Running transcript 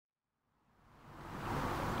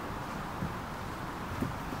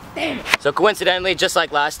So coincidentally, just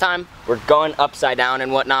like last time, we're going upside down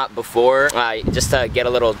and whatnot before, just to get a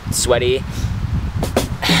little sweaty.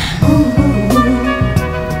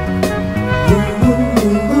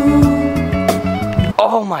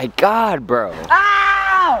 Oh my God, bro.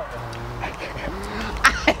 Ow!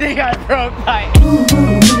 I think I broke my...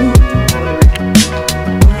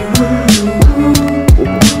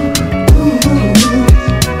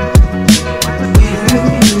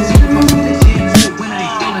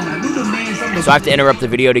 So I have to interrupt the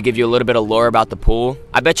video to give you a little bit of lore about the pool.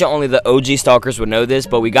 I bet you only the OG stalkers would know this,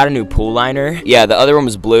 but we got a new pool liner. Yeah, the other one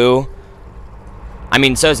was blue. I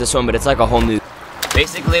mean, so is this one, but it's like a whole new...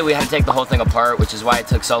 Basically, we had to take the whole thing apart, which is why it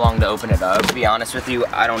took so long to open it up. To be honest with you,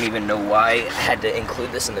 I don't even know why I had to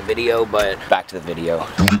include this in the video, but back to the video.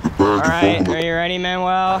 All right, are you ready,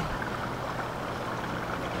 Manuel?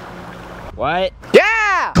 What?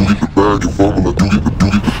 Yeah!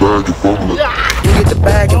 You get the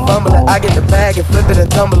bag and fumble it, I get the bag and flip it and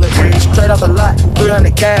tumble it. Straight off the lot,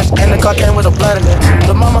 300 cash, and the car came with a blood in it.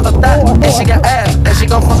 The mama a thot, and she got ass, and she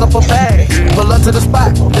gon' fuck up her bag. Pull up to the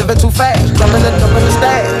spot, living too fast, jumping and dumping the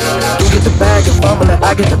stash. You get the bag and fumble it,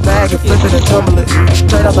 I get the bag and flip it and tumble it.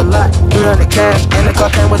 Straight off the lot, 300 cash, and the car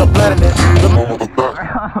came with a blood in it. The mama a thot.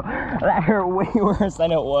 That hurt way worse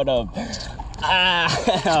than it would've.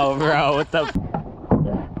 Oh, bro, what the...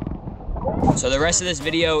 So the rest of this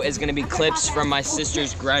video is gonna be clips from my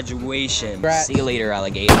sister's graduation. See you later,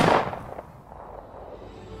 alligator.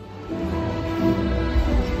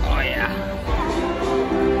 Oh yeah.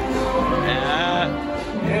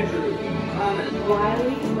 Andrew,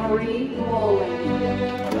 Wiley Marie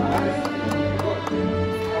Rowland.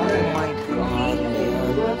 Oh my God.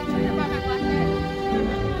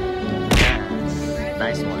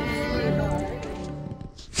 Nice one.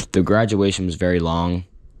 The graduation was very long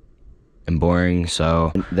and boring,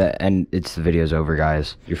 so the video's over,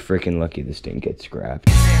 guys. You're freaking lucky this didn't get scrapped.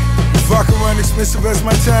 Fucking run expensive as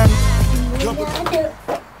my time.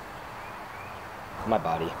 My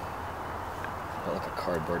body. Like a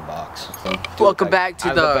cardboard box. Welcome back to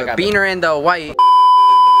the beaner and the white.